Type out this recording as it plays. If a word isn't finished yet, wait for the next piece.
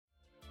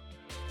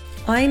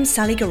I'm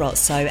Sally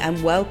Garozzo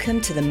and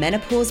welcome to the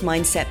Menopause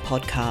Mindset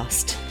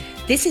podcast.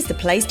 This is the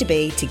place to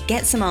be to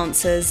get some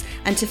answers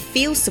and to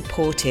feel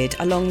supported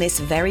along this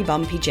very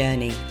bumpy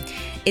journey.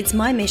 It's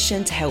my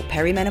mission to help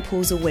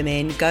perimenopausal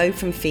women go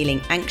from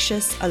feeling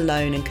anxious,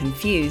 alone and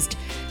confused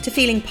to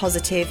feeling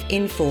positive,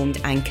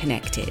 informed and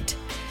connected.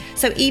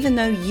 So even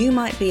though you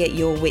might be at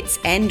your wit's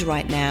end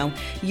right now,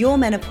 your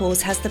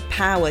menopause has the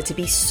power to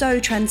be so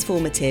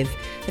transformative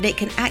that it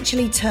can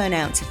actually turn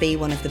out to be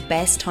one of the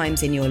best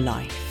times in your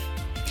life.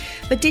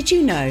 But did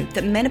you know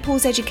that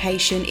menopause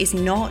education is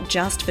not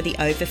just for the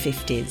over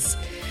 50s?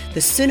 The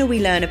sooner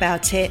we learn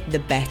about it, the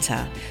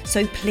better.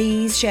 So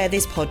please share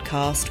this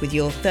podcast with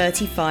your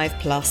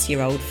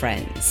 35-plus-year-old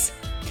friends.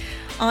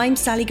 I'm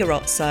Sally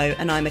Garozzo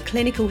and I'm a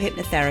clinical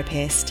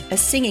hypnotherapist, a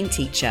singing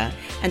teacher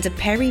and a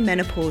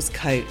perimenopause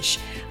coach,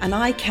 and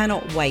I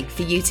cannot wait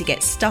for you to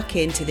get stuck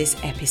into this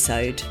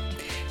episode.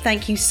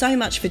 Thank you so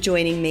much for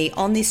joining me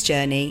on this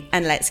journey,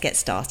 and let's get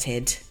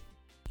started.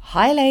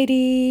 Hi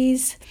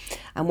ladies,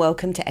 and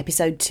welcome to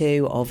episode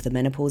 2 of the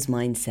Menopause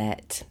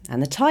Mindset.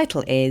 And the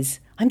title is,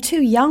 I'm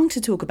too young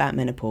to talk about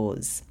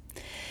menopause.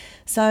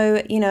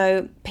 So,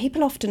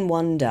 people often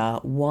wonder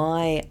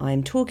why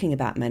I'm talking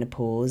about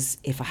menopause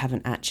if I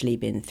haven't actually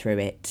been through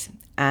it.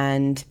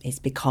 And it's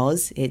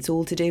because it's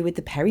all to do with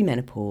the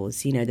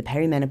perimenopause. The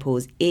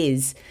perimenopause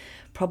is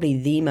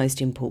probably the most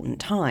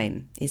important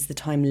time. It's the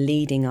time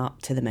leading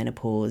up to the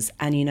menopause.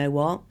 And you know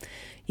what?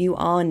 You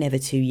are never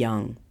too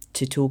young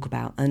to talk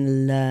about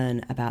and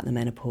learn about the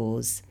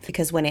menopause,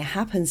 because when it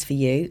happens for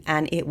you,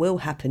 and it will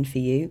happen for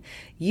you,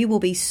 you will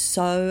be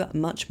so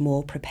much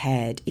more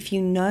prepared. If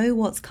you know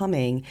what's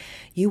coming,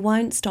 you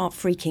won't start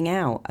freaking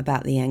out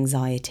about the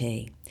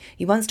anxiety.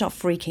 You won't start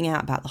freaking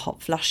out about the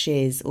hot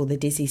flushes or the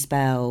dizzy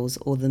spells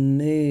or the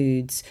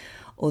moods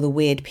or the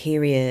weird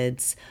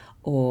periods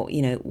or,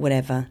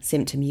 whatever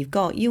symptom you've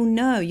got.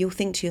 You'll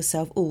think to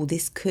yourself, oh,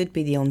 this could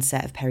be the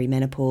onset of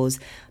perimenopause.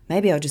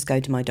 Maybe I'll just go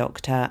to my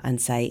doctor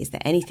and say, is there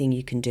anything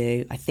you can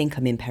do? I think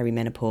I'm in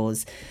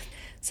perimenopause.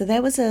 So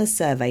there was a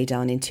survey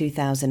done in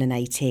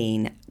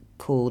 2018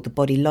 called the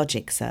Body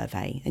Logic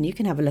Survey, and you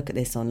can have a look at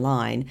this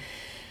online.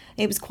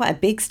 It was quite a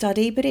big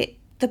study, but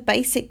the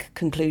basic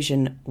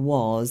conclusion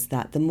was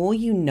that the more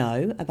you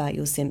know about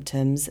your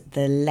symptoms,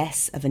 the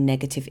less of a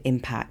negative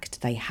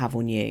impact they have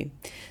on you.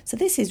 So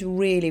this is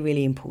really,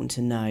 really important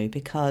to know,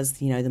 because,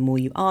 the more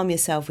you arm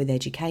yourself with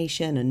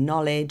education and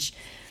knowledge,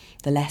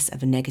 the less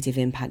of a negative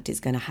impact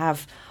it's going to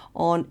have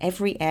on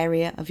every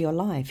area of your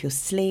life, your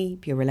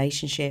sleep, your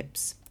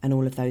relationships, and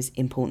all of those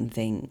important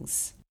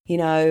things.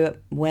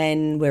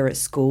 When we're at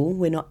school,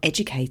 we're not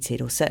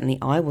educated, or certainly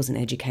I wasn't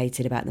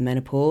educated about the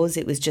menopause.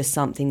 It was just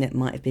something that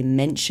might have been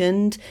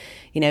mentioned.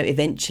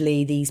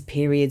 Eventually these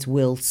periods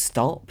will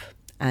stop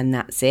and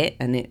that's it.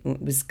 And it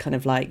was kind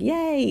of like,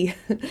 yay,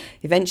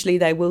 eventually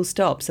they will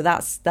stop. So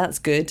that's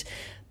good.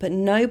 But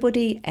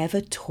nobody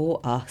ever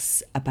taught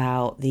us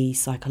about the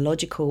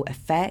psychological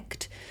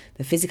effect,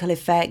 the physical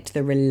effect,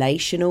 the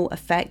relational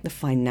effect, the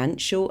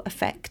financial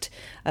effect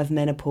of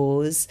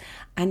menopause.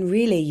 And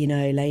really,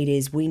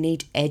 ladies, we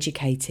need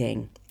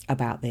educating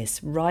about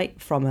this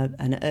right from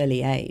an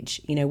early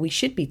age. We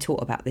should be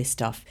taught about this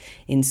stuff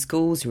in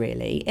schools,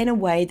 really, in a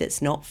way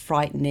that's not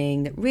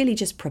frightening, that really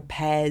just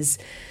prepares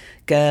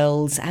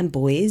girls and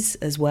boys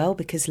as well,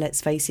 because let's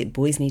face it,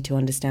 boys need to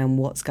understand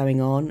what's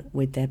going on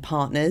with their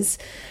partners.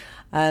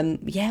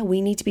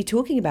 We need to be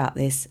talking about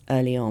this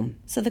early on.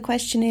 So the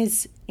question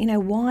is,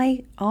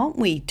 why aren't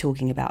we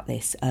talking about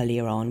this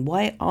earlier on?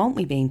 Why aren't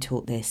we being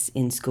taught this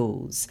in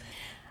schools?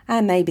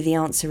 And maybe the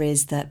answer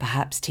is that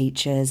perhaps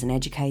teachers and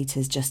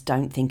educators just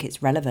don't think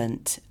it's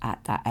relevant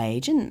at that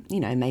age. And,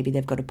 maybe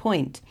they've got a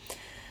point.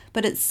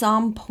 But at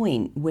some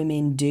point,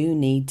 women do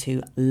need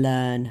to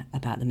learn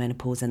about the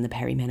menopause and the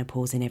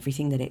perimenopause and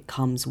everything that it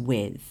comes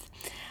with.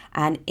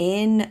 And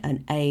in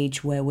an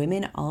age where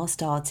women are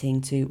starting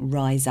to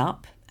rise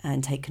up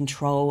and take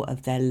control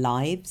of their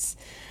lives,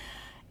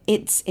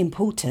 it's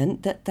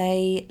important that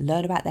they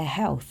learn about their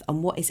health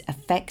and what is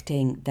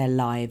affecting their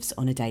lives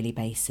on a daily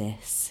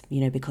basis.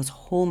 Because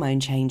hormone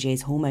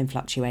changes, hormone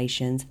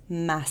fluctuations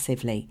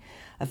massively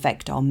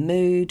affect our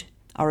mood,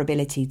 our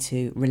ability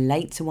to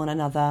relate to one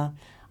another,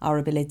 our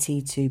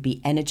ability to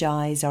be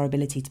energized, our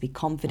ability to be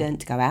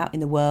confident, to go out in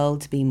the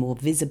world, to be more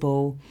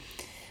visible.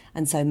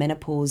 And so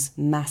menopause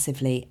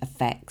massively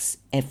affects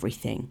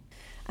everything.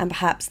 And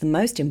perhaps the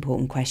most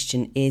important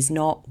question is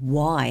not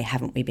why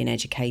haven't we been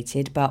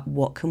educated, but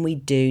what can we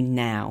do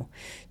now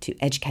to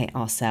educate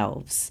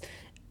ourselves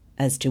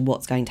as to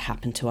what's going to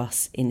happen to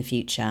us in the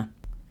future.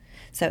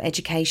 So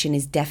education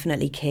is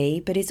definitely key,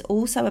 but it's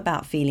also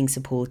about feeling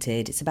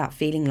supported. It's about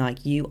feeling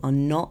like you are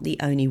not the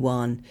only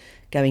one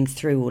going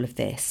through all of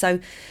this. So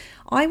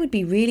I would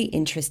be really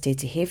interested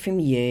to hear from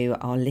you,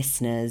 our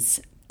listeners,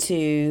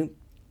 to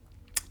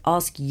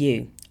ask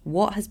you,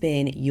 what has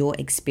been your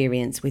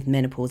experience with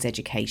menopause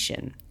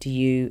education?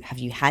 Have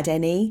you had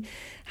any?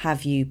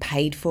 Have you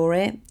paid for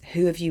it?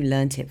 Who have you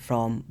learnt it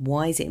from?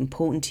 Why is it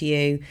important to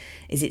you?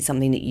 Is it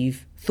something that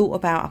you've thought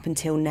about up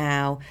until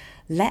now?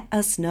 let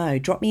us know.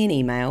 Drop me an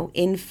email,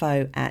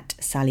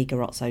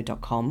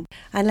 info@sallygarozzo.com,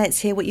 and let's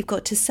hear what you've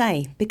got to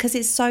say, because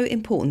it's so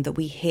important that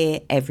we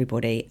hear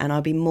everybody, and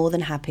I'll be more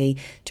than happy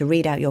to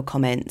read out your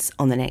comments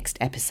on the next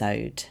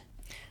episode.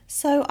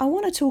 So I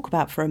want to talk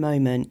about for a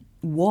moment,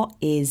 what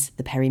is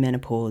the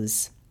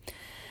perimenopause?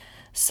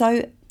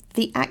 So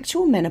the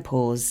actual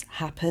menopause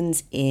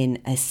happens in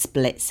a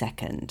split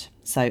second.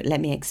 So let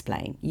me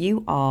explain.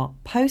 You are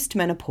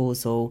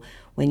postmenopausal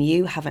when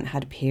you haven't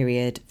had a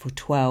period for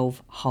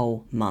 12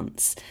 whole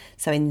months.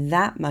 So in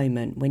that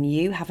moment, when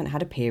you haven't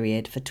had a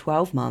period for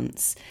 12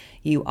 months,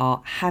 you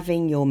are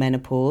having your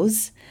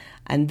menopause,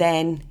 and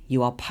then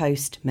you are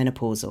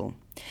postmenopausal.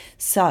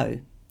 So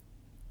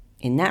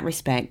in that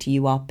respect,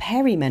 you are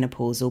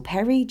perimenopausal.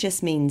 Peri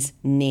just means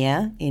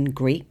near in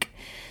Greek.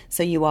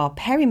 So you are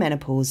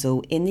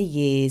perimenopausal in the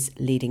years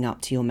leading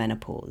up to your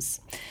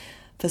menopause.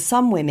 For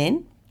some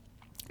women,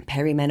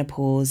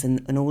 perimenopause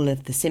and all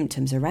of the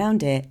symptoms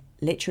around it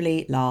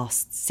literally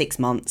lasts 6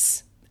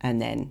 months,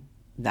 and then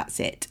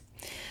that's it.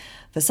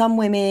 For some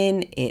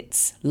women,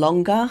 it's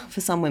longer.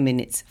 For some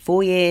women, it's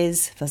 4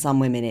 years. For some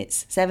women,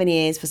 it's 7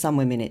 years. For some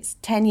women, it's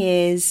 10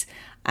 years.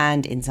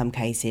 And in some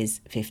cases,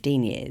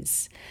 15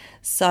 years.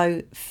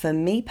 So for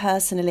me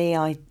personally,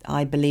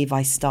 I believe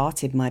I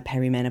started my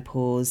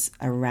perimenopause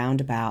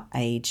around about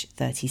age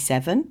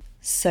 37.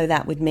 So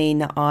that would mean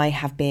that I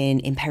have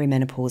been in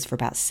perimenopause for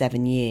about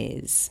 7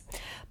 years.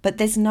 But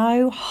there's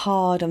no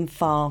hard and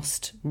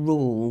fast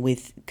rule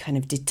with kind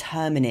of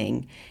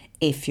determining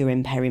if you're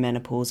in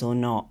perimenopause or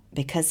not,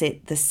 because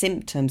the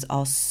symptoms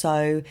are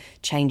so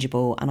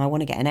changeable, and I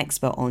want to get an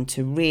expert on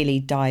to really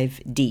dive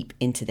deep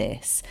into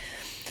this.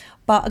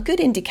 But a good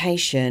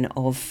indication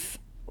of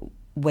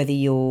whether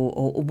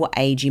or what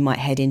age you might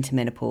head into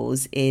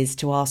menopause is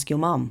to ask your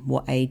mum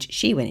what age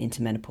she went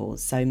into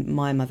menopause. So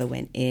my mother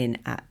went in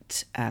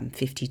at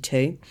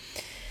 52.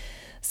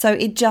 So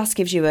it just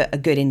gives you a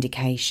good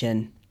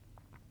indication.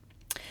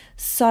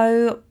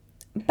 So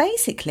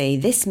basically,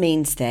 this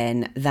means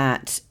then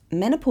that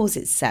menopause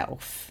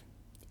itself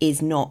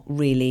is not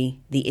really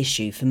the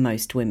issue for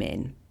most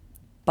women,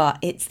 but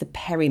it's the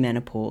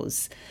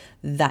perimenopause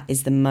that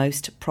is the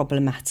most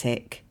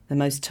problematic, the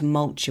most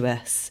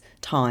tumultuous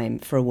time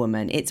for a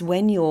woman. It's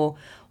when your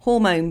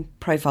hormone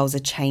profiles are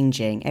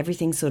changing,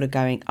 everything's sort of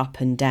going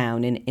up and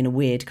down in a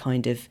weird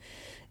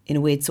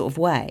sort of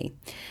way.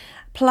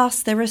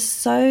 Plus, there are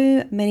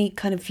so many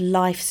kind of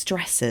life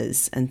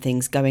stressors and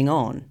things going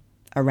on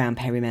around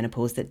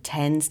perimenopause that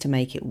tends to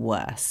make it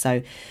worse.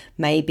 So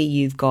maybe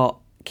you've got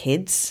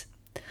kids,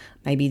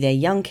 maybe they're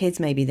young kids,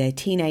 maybe they're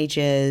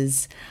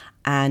teenagers,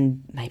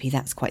 and maybe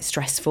that's quite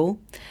stressful.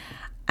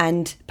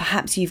 And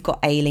perhaps you've got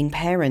ailing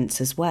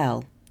parents as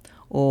well,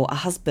 or a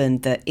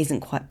husband that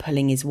isn't quite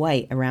pulling his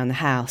weight around the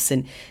house,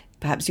 and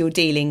perhaps you're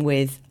dealing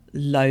with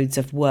loads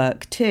of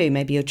work too.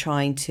 Maybe you're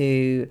trying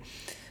to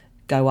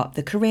go up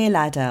the career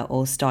ladder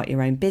or start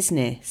your own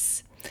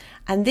business.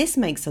 And this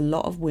makes a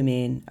lot of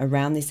women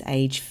around this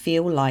age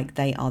feel like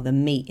they are the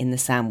meat in the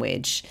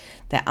sandwich.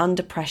 They're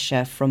under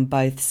pressure from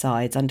both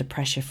sides, under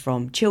pressure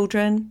from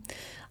children,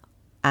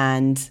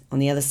 and on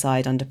the other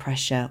side, under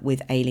pressure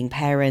with ailing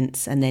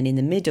parents. And then in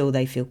the middle,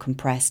 they feel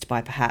compressed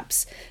by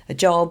perhaps a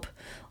job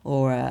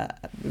or a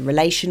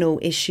relational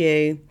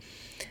issue.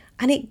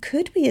 And it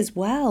could be as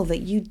well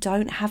that you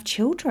don't have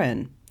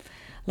children.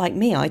 Like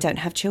me, I don't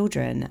have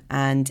children,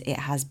 and it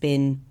has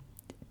been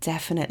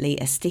definitely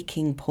a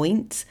sticking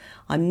point.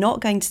 I'm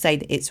not going to say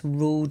that it's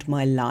ruled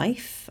my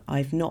life.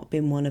 I've not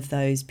been one of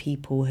those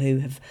people who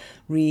have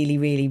really,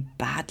 really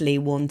badly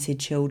wanted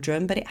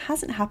children, but it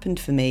hasn't happened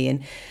for me.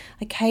 And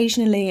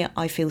occasionally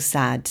I feel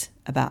sad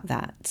about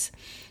that.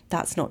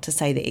 That's not to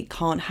say that it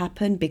can't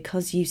happen,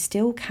 because you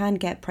still can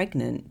get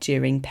pregnant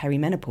during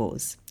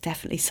perimenopause.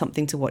 Definitely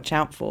something to watch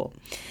out for.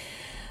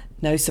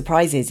 No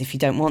surprises if you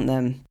don't want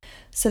them.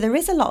 So there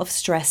is a lot of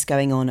stress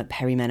going on at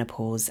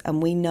perimenopause,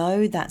 and we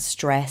know that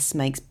stress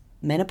makes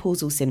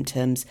menopausal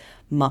symptoms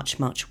much,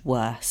 much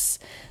worse.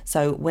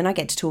 So when I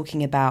get to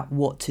talking about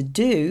what to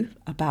do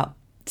about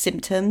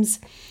symptoms,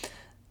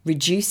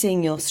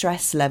 reducing your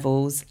stress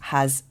levels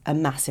has a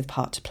massive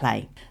part to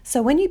play.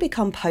 So when you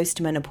become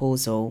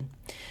postmenopausal,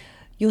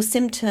 your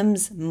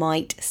symptoms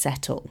might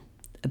settle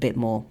a bit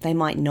more. They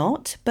might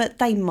not, but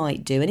they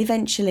might do. And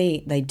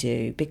eventually they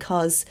do,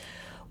 because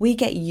we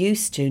get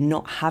used to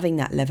not having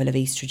that level of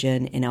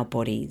estrogen in our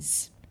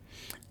bodies,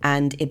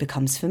 and it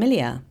becomes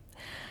familiar.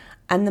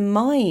 And the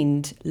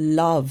mind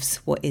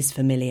loves what is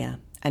familiar,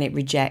 and it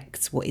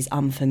rejects what is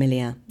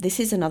unfamiliar. This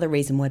is another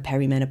reason why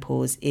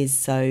perimenopause is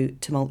so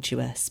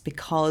tumultuous,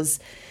 because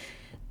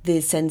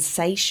the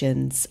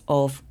sensations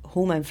of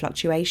hormone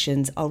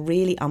fluctuations are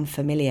really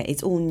unfamiliar.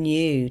 It's all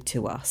new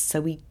to us,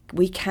 so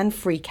we can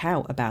freak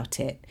out about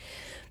it.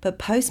 But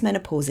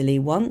postmenopausally,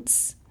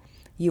 once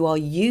you are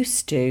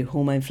used to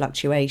hormone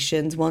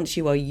fluctuations, once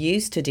you are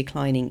used to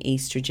declining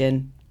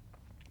estrogen,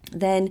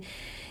 then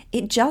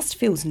it just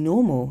feels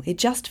normal. It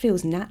just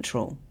feels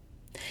natural.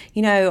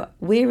 You know,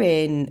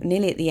 we're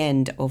nearly at the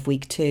end of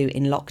week 2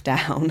 in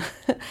lockdown,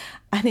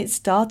 and it's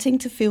starting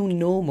to feel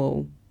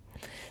normal.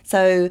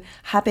 So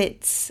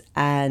habits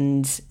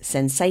and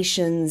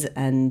sensations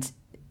and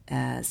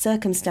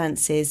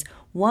circumstances,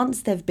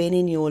 once they've been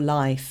in your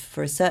life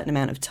for a certain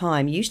amount of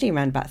time, usually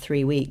around about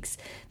 3 weeks,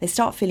 they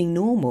start feeling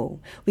normal.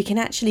 We can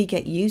actually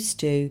get used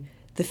to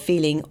the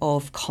feeling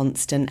of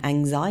constant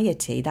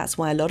anxiety. That's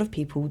why a lot of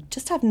people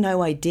just have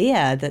no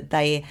idea that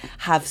they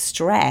have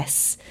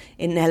stress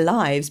in their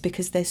lives,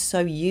 because they're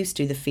so used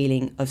to the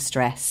feeling of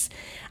stress,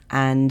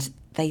 and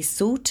they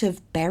sort of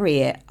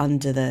bury it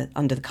under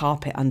the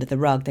carpet, under the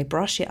rug. They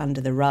brush it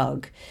under the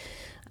rug,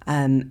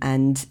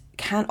 and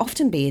can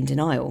often be in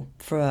denial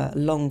for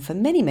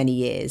many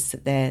years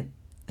that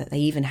they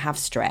even have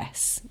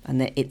stress and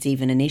that it's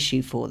even an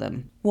issue for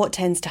them. What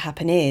tends to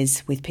happen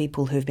is, with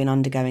people who've been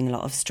undergoing a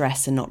lot of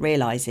stress and not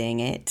realising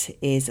it,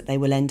 is that they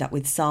will end up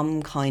with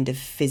some kind of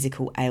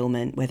physical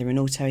ailment, whether an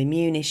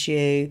autoimmune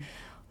issue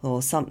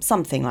or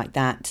something like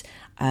that,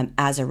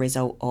 as a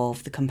result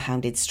of the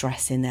compounded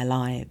stress in their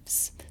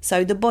lives.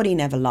 So the body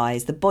never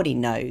lies. The body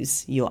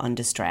knows you're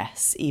under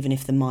stress, even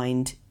if the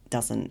mind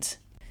doesn't.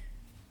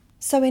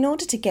 So in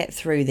order to get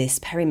through this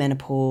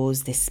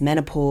perimenopause, this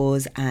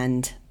menopause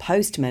and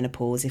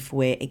postmenopause, if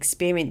we're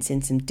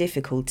experiencing some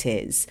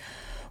difficulties,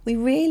 we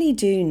really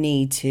do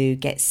need to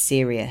get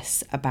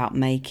serious about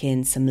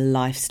making some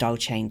lifestyle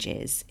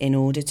changes in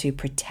order to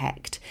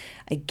protect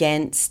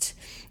against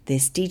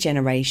this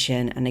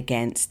degeneration and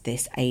against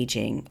this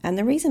aging. And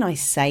the reason I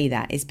say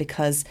that is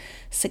because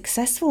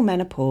successful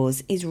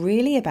menopause is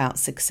really about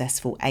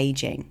successful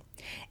aging.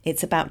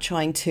 It's about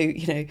trying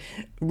to,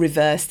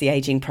 reverse the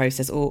aging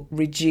process or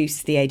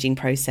reduce the aging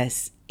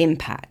process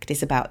impact.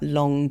 It's about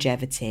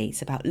longevity.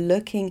 It's about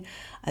looking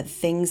at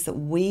things that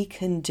we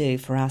can do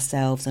for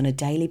ourselves on a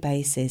daily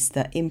basis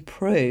that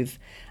improve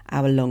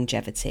our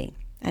longevity.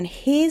 And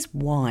here's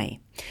why.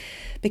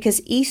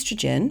 Because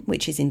estrogen,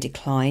 which is in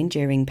decline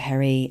during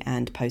peri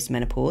and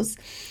postmenopause,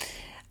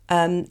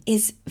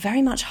 is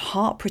very much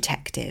heart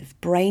protective,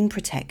 brain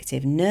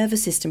protective,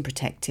 nervous system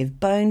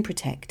protective, bone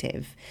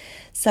protective.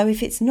 So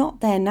if it's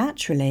not there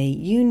naturally,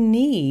 you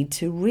need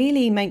to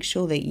really make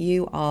sure that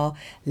you are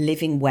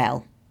living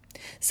well,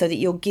 so that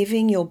you're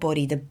giving your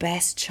body the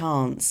best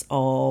chance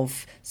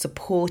of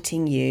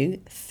supporting you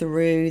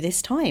through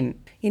this time.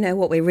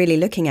 What we're really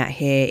looking at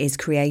here is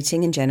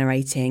creating and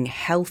generating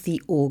healthy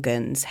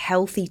organs,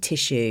 healthy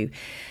tissue,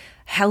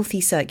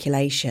 healthy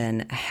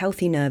circulation, a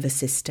healthy nervous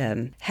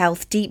system,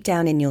 health deep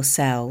down in your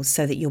cells,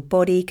 so that your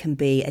body can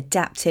be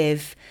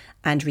adaptive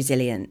and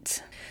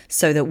resilient.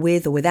 So that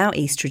with or without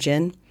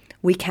estrogen,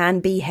 we can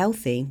be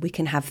healthy, we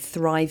can have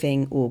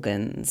thriving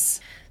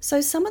organs. So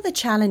some of the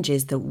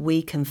challenges that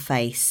we can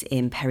face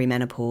in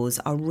perimenopause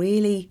are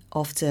really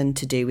often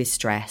to do with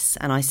stress,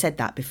 and I said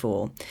that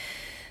before.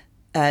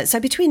 So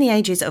between the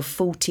ages of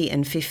 40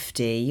 and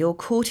 50, your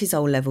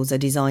cortisol levels are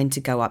designed to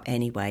go up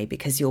anyway,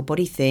 because your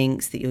body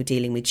thinks that you're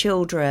dealing with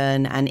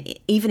children, and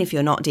even if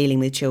you're not dealing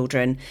with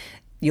children,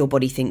 your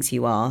body thinks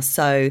you are.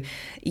 So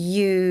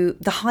the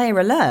higher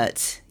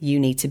alert you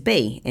need to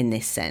be in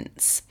this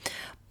sense.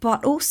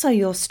 But also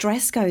your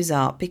stress goes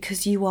up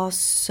because you are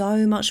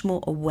so much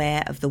more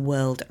aware of the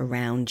world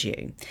around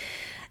you.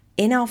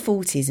 In our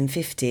 40s and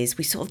 50s,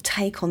 we sort of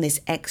take on this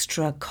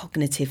extra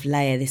cognitive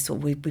layer.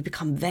 We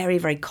become very,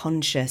 very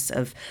conscious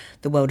of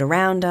the world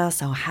around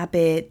us, our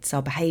habits,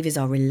 our behaviours,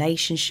 our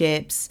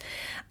relationships.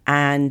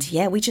 And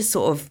we just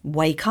sort of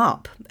wake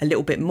up a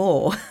little bit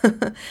more.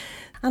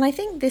 And I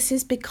think this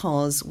is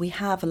because we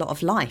have a lot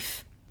of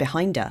life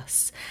behind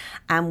us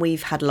and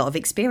we've had a lot of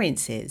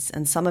experiences,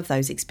 and some of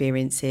those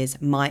experiences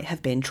might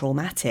have been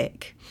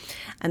traumatic.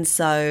 And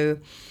so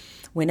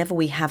whenever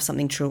we have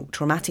something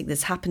traumatic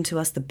that's happened to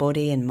us, the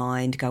body and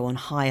mind go on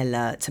high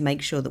alert to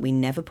make sure that we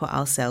never put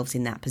ourselves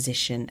in that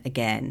position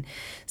again.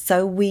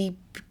 So we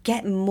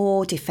get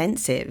more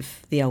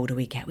defensive the older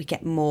we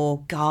get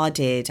more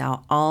guarded,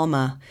 our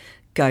armour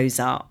goes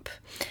up.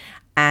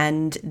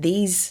 And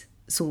these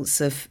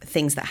sorts of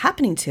things that are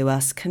happening to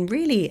us can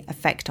really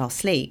affect our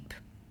sleep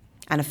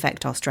and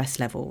affect our stress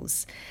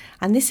levels.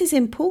 And this is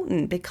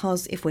important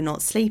because if we're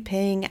not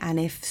sleeping and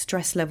if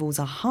stress levels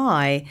are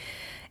high,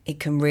 it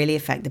can really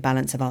affect the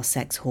balance of our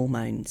sex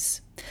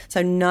hormones.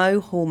 So no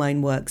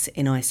hormone works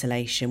in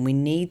isolation. We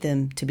need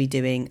them to be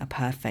doing a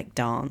perfect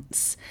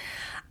dance.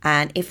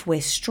 And if we're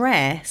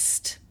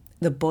stressed,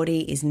 the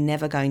body is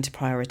never going to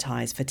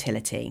prioritize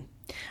fertility.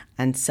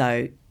 And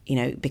so,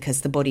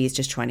 because the body is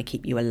just trying to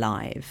keep you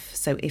alive.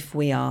 So if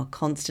we are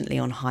constantly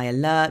on high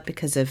alert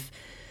because of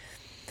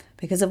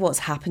what's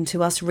happened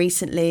to us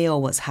recently, or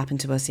what's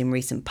happened to us in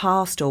recent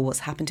past, or what's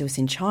happened to us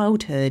in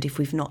childhood, if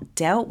we've not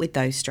dealt with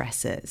those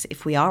stressors,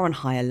 if we are on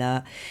high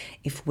alert,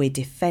 if we're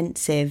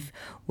defensive,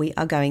 we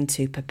are going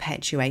to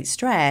perpetuate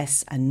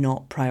stress and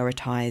not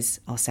prioritise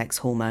our sex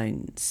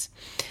hormones.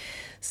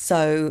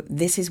 So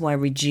this is why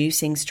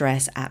reducing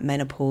stress at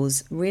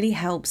menopause really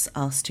helps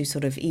us to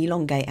sort of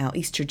elongate our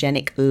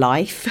estrogenic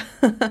life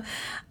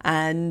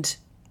and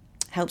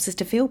helps us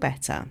to feel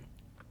better.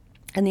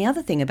 And the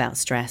other thing about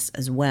stress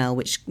as well,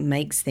 which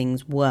makes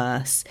things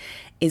worse,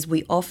 is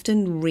we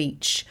often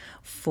reach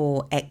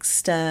for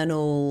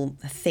external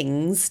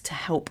things to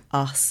help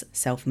us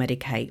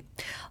self-medicate,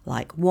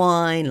 like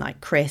wine,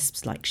 like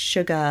crisps, like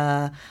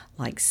sugar,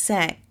 like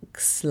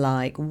sex,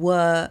 like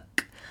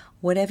work,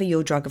 whatever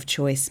your drug of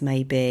choice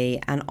may be.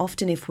 And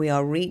often if we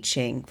are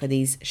reaching for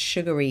these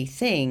sugary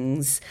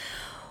things,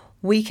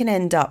 we can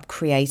end up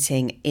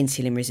creating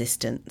insulin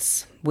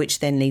resistance, which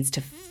then leads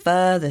to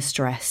further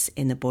stress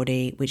in the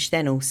body, which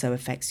then also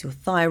affects your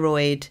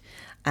thyroid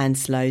and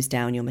slows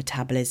down your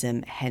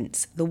metabolism,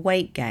 hence the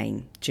weight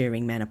gain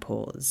during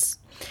menopause.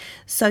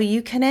 So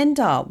you can end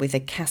up with a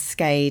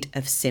cascade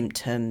of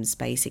symptoms,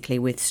 basically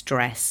with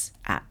stress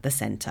at the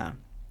centre.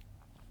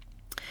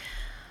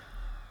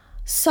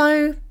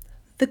 So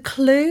the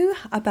clue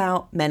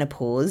about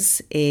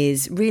menopause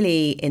is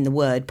really in the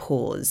word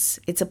pause.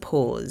 It's a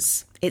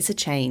pause. It's a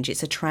change.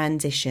 It's a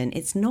transition.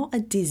 It's not a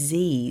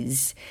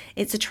disease.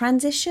 It's a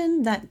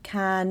transition that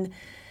can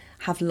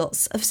have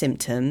lots of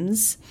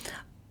symptoms,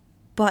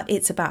 but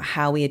it's about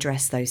how we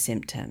address those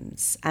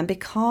symptoms. And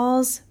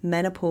because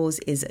menopause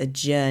is a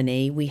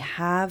journey, we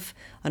have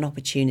an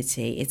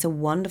opportunity. It's a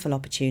wonderful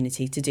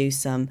opportunity to do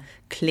some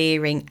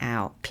clearing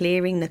out,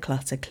 clearing the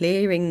clutter,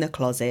 clearing the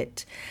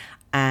closet,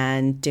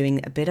 and doing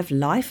a bit of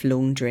life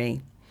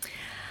laundry.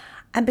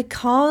 And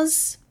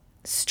because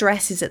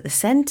stress is at the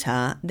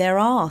centre, there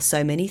are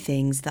so many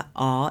things that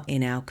are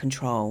in our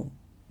control.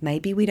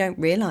 Maybe we don't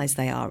realise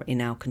they are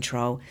in our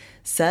control.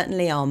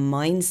 Certainly our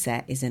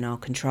mindset is in our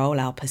control.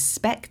 Our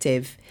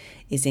perspective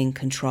is in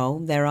control.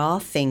 There are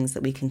things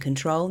that we can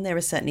control. There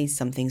are certainly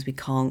some things we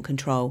can't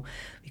control.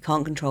 We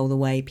can't control the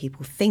way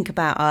people think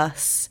about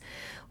us.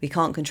 We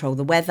can't control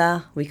the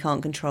weather. We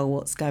can't control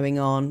what's going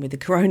on with the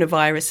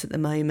coronavirus at the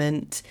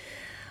moment.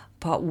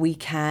 But we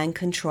can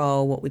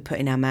control what we put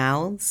in our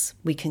mouths.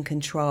 We can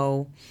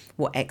control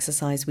what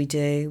exercise we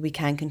do. We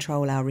can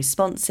control our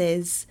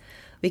responses.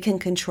 We can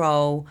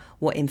control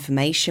what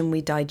information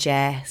we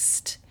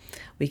digest.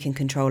 We can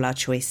control our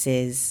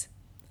choices,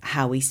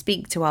 how we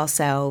speak to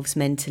ourselves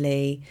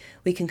mentally.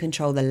 We can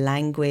control the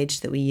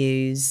language that we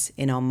use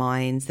in our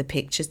minds, the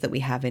pictures that we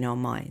have in our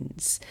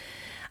minds.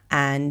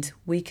 And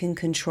we can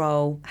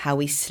control how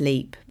we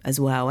sleep as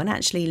well. And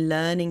actually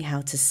learning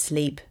how to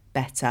sleep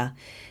better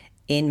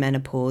in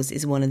menopause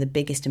is one of the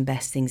biggest and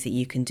best things that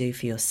you can do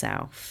for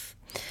yourself.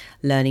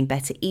 Learning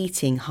better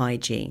eating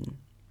hygiene.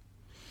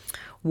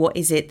 What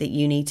is it that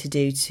you need to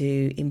do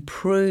to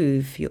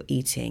improve your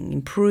eating,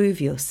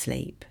 improve your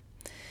sleep?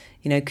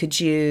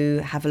 Could you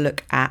have a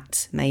look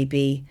at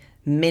maybe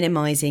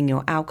minimizing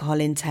your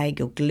alcohol intake,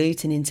 your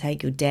gluten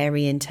intake, your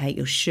dairy intake,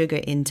 your sugar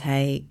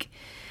intake?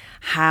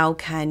 How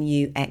can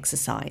you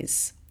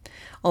exercise?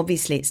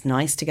 Obviously, it's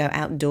nice to go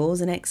outdoors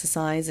and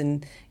exercise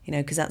and,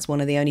 because that's one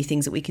of the only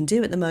things that we can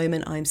do at the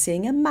moment. I'm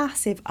seeing a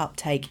massive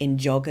uptake in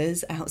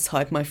joggers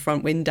outside my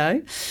front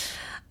window.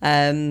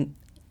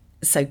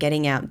 So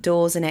getting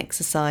outdoors and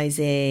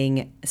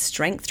exercising,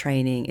 strength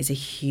training is a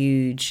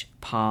huge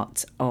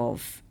part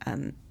of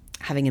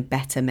having a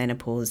better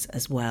menopause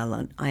as well.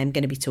 And I am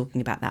going to be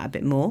talking about that a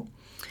bit more.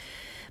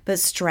 But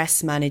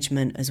stress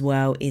management as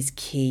well is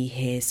key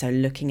here. So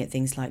looking at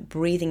things like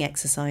breathing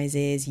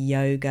exercises,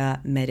 yoga,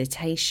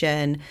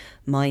 meditation,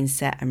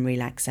 mindset and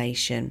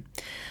relaxation.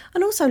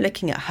 And also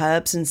looking at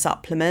herbs and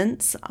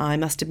supplements. I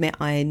must admit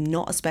I am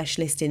not a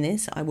specialist in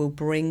this. I will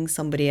bring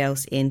somebody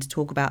else in to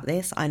talk about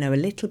this. I know a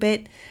little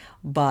bit,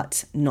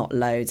 but not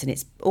loads. And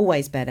it's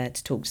always better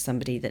to talk to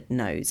somebody that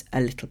knows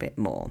a little bit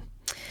more.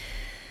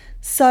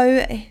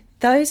 So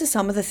those are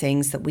some of the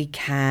things that we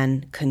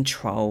can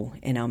control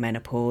in our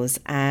menopause.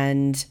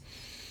 And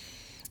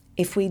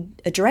if we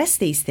address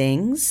these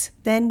things,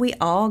 then we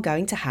are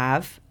going to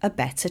have a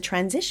better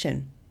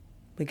transition.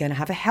 We're going to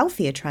have a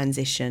healthier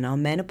transition. Our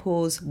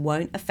menopause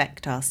won't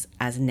affect us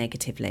as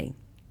negatively.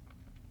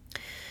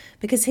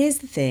 Because here's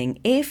the thing,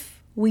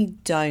 if we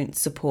don't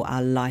support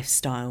our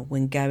lifestyle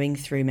when going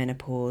through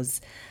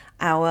menopause,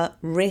 our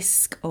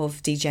risk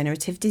of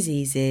degenerative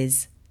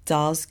diseases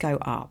does go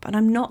up. And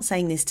I'm not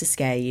saying this to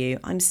scare you.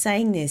 I'm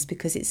saying this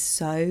because it's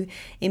so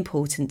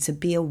important to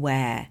be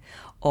aware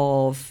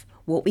of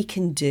what we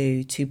can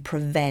do to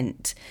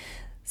prevent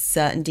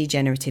certain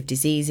degenerative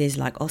diseases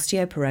like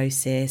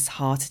osteoporosis,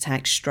 heart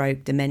attack,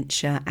 stroke,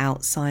 dementia,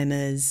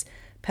 Alzheimer's,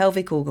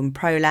 pelvic organ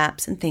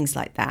prolapse, and things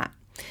like that.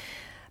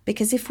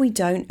 Because if we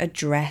don't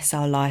address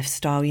our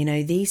lifestyle,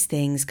 these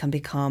things can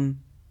become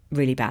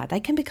really bad. They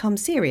can become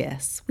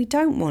serious. We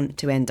don't want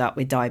to end up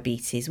with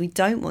diabetes. We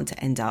don't want to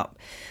end up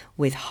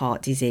with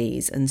heart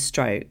disease and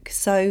stroke.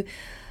 So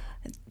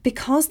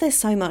because there's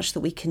so much that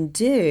we can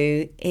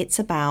do, it's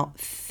about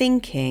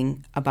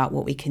thinking about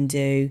what we can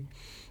do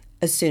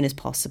as soon as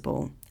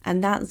possible.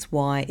 And that's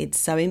why it's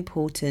so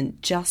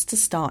important just to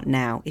start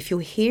now. If you're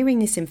hearing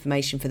this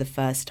information for the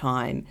first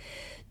time,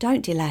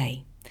 don't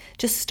delay.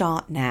 Just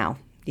start now.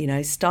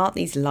 Start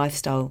these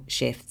lifestyle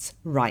shifts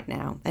right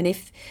now. And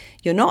if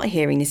you're not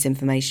hearing this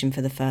information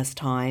for the first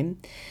time,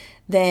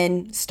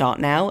 then start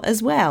now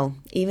as well.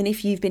 Even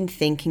if you've been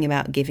thinking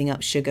about giving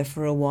up sugar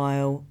for a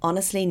while,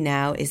 honestly,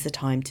 now is the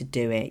time to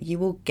do it. You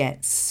will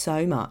get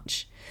so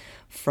much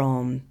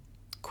from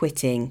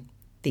quitting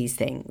these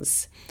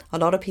things. A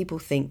lot of people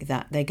think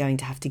that they're going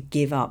to have to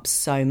give up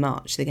so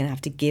much. They're going to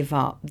have to give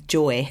up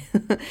joy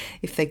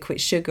if they quit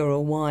sugar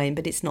or wine,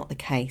 but it's not the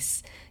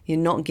case. You're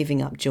not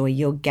giving up joy,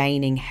 you're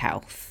gaining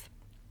health.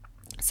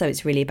 So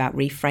it's really about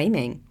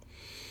reframing.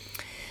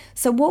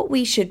 So what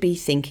we should be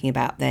thinking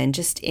about then,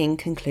 just in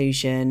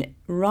conclusion,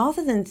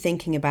 rather than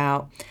thinking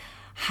about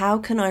how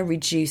can I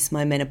reduce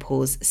my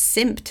menopause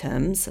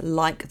symptoms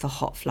like the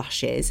hot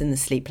flushes and the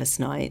sleepless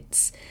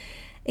nights,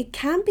 it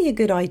can be a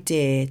good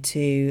idea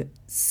to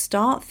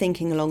start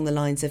thinking along the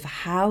lines of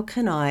how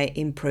can I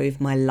improve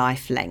my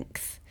life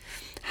length?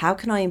 How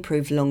can I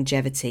improve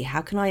longevity? How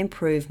can I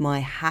improve my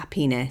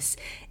happiness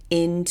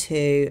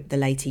into the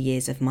later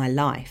years of my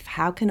life?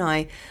 How can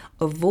I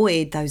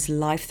avoid those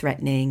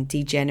life-threatening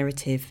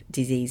degenerative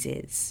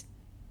diseases?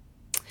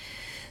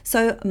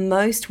 So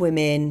most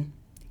women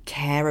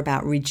care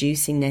about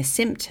reducing their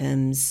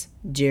symptoms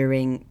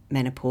during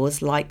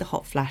menopause, like the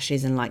hot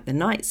flashes and like the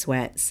night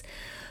sweats.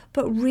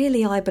 But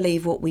really, I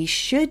believe what we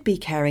should be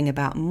caring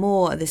about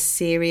more are the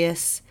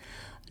serious,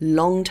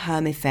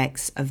 long-term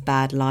effects of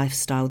bad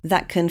lifestyle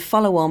that can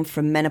follow on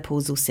from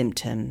menopausal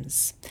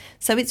symptoms.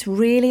 So it's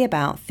really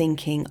about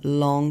thinking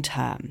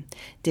long-term,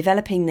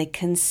 developing the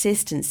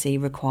consistency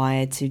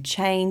required to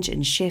change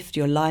and shift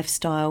your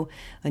lifestyle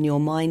and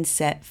your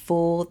mindset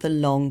for the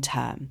long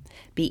term.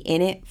 Be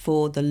in it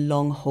for the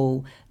long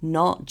haul,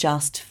 not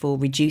just for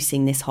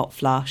reducing this hot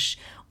flush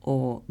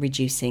or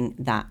reducing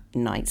that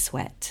night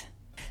sweat.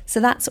 So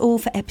that's all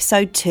for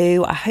episode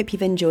 2. I hope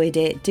you've enjoyed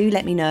it. Do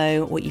let me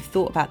know what you've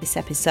thought about this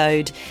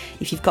episode.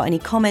 If you've got any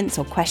comments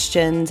or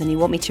questions and you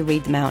want me to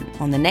read them out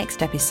on the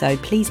next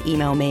episode, please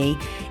email me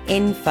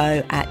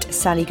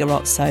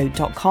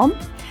info@sallygarozzo.com.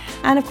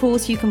 And of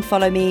course, you can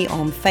follow me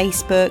on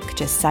Facebook,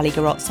 just Sally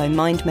Garozzo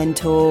Mind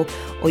Mentor,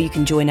 or you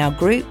can join our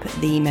group,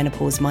 The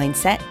Menopause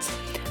Mindset.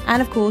 And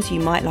of course,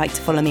 you might like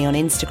to follow me on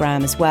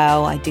Instagram as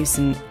well. I do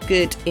some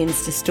good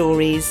Insta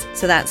stories.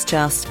 So that's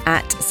just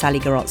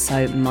 @Sally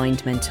Garozzo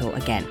Mind Mentor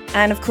again.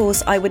 And of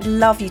course, I would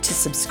love you to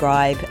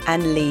subscribe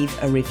and leave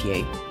a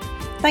review.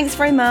 Thanks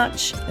very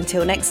much.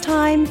 Until next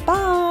time,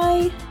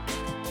 bye.